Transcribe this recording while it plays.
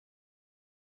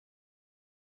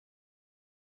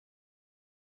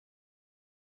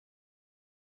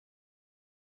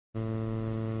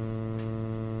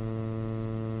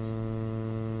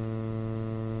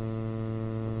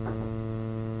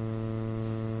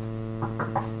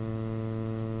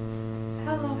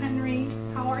Hello, Henry.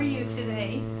 How are you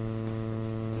today?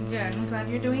 Good. I'm glad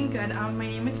you're doing good. My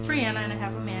name is Brianna, and I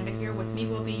have Amanda here with me.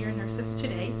 We'll be your nurses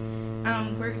today.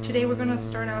 Today we're going to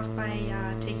start off by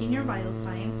taking your vital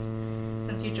signs,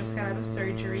 since you just got out of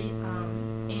surgery,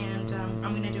 and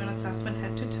I'm going to do an assessment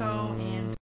head to toe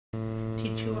and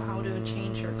teach you how to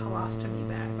change your colostomy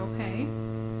bag, okay?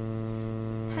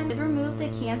 And did remove the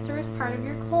cancerous part of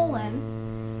your colon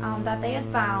that they had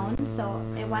found, so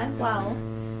it went well.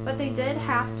 But they did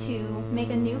have to make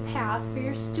a new path for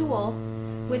your stool,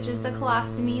 which is the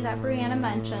colostomy that Brianna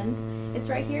mentioned. It's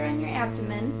right here on your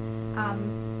abdomen.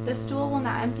 The stool will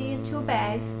not empty into a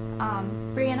bag.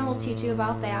 Brianna will teach you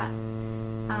about that.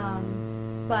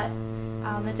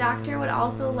 The doctor would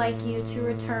also like you to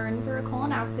return for a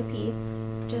colonoscopy,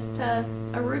 just a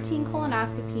routine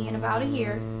colonoscopy in about a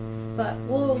year. But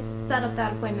we'll set up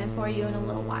that appointment for you in a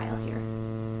little while here.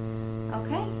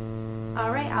 Okay?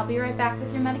 Alright, I'll be right back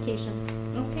with your medication.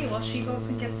 Okay, while she goes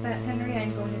and gets that, Henry,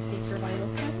 I'm going to take your vital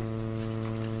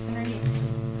signs. Henry,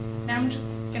 now I'm just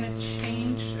going to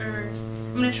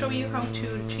I'm going to show you how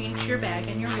to change your bag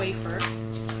and your wafer.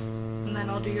 And then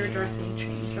I'll do your dressing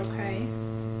change, okay?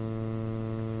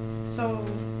 So,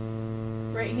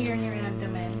 right here in your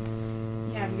abdomen,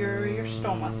 you have your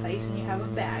stoma site and you have a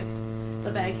bag.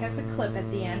 The bag has a clip at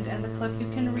the end, and the clip you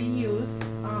can reuse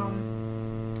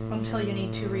until you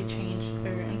need to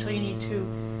until you need to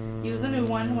use a new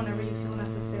one whenever you feel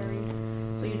necessary.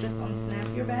 So you just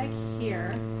unsnap your bag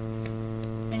here,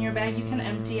 and your bag you can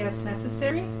empty as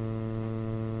necessary,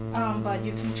 but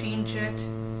you can change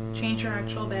your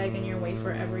actual bag and your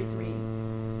wafer every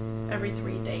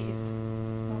three days.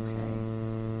 Okay.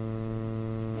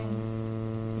 And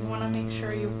you want to make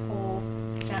sure you pull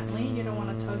gently. You don't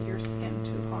want to tug your skin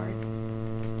too hard.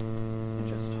 And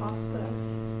just toss this.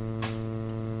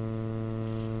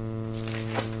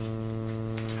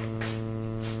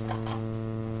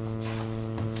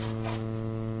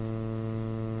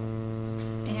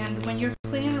 And when you're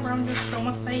cleaning around your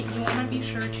stoma site, you want to be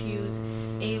sure to use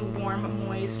a warm,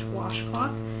 moist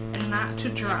washcloth and not to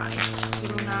dry. You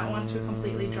do not want to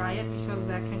completely dry it because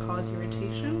that can cause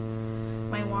irritation.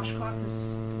 My washcloth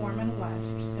is warm and wet.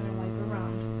 I'm just going to wipe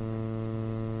around.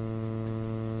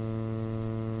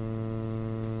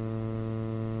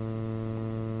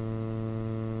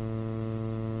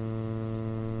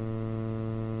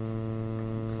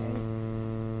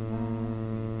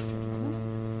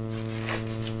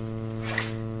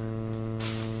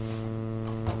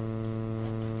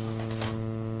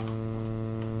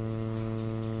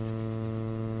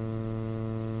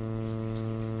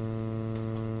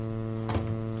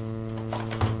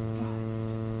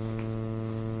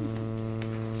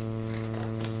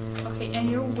 Okay,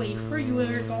 and your wafer, you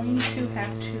are going to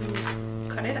have to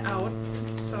cut it out.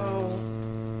 So,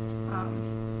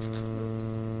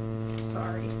 oops,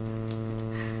 sorry.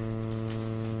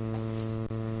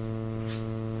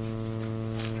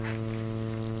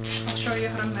 I'll show you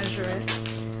how to measure it,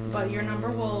 but your number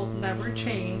will never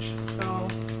change. So,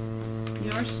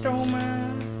 your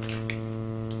stoma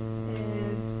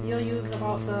is, you'll use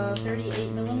about the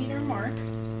 38 millimeter mark,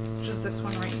 which is this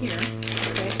one right here.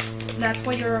 Okay. That's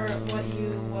what you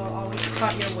will always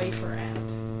cut your wafer at.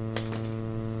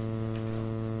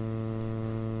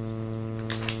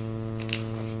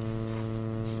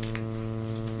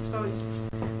 So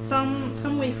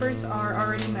some wafers are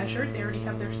already measured. They already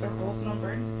have their circles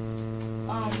numbered.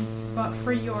 But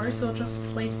for yours, you'll just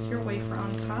place your wafer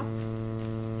on top.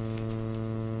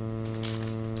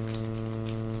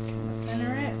 Kind of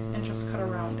center it and just cut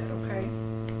around it, okay?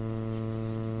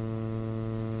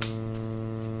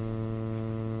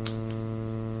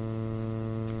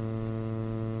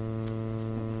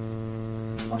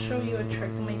 I'll show you a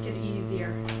trick to make it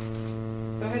easier.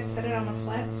 Go ahead and set it on a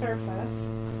flat surface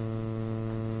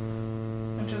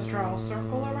and just draw a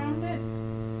circle around it.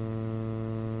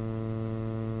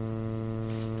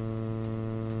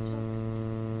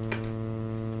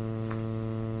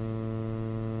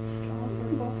 Draw a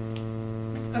circle.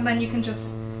 And then you can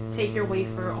just take your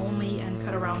wafer only and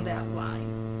cut around that line.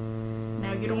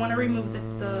 Now you don't want to remove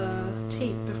the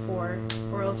tape before,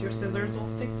 or else your scissors will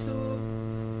stick to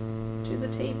the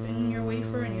tape in your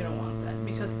wafer, and you don't want that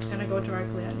because it's going to go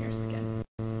directly on your skin.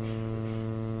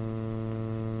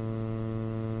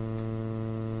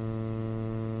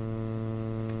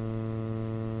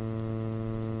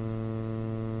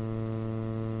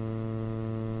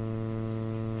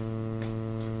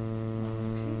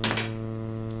 Okay.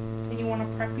 And you want to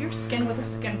prep your skin with a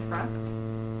skin prep.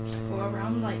 Just go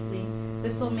around lightly.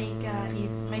 This will make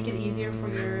it easier for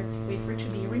your wafer to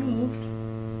be removed.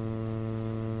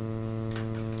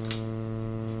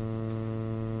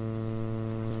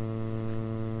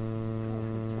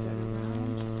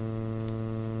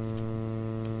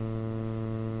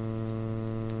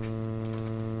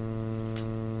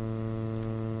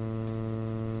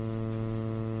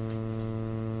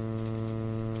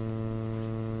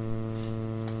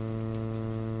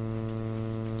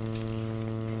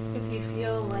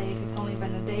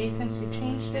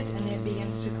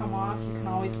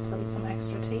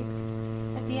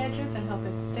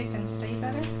 stick and stay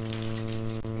better.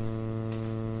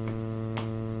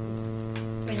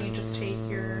 Then you just take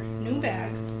your new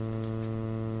bag,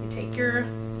 you take your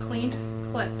cleaned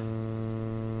clip,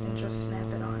 and just snap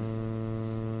it on.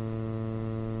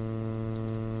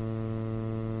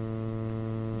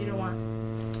 You don't want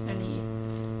any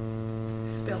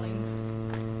spillings.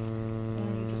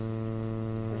 And you just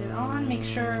put it on. Make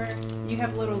sure you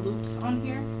have little loops on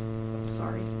here. Oh,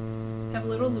 sorry. Have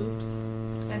little loops,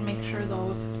 and make sure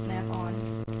those snap on.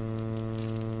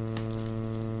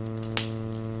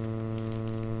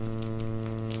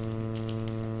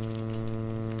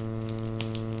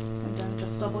 And then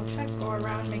just double check, go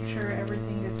around, make sure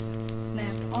everything is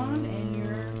snapped on, and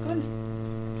you're good.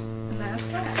 And that's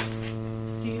that.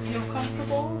 Do you feel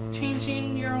comfortable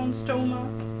changing your own stoma,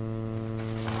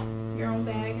 your own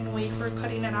bag, and wait for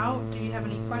cutting it out? Do you have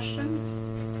any questions?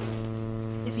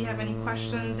 If you have any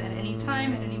questions at any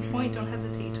time, at any point, don't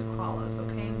hesitate to call us,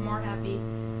 okay? I'm more happy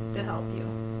to help you.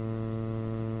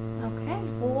 Okay,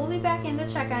 well, we'll be back in to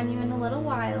check on you in a little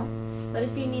while. But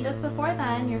if you need us before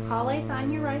then, your call light's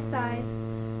on your right side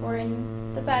or in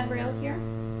the bed rail here.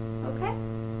 Okay?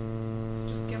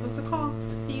 Just give us a call.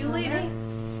 See you.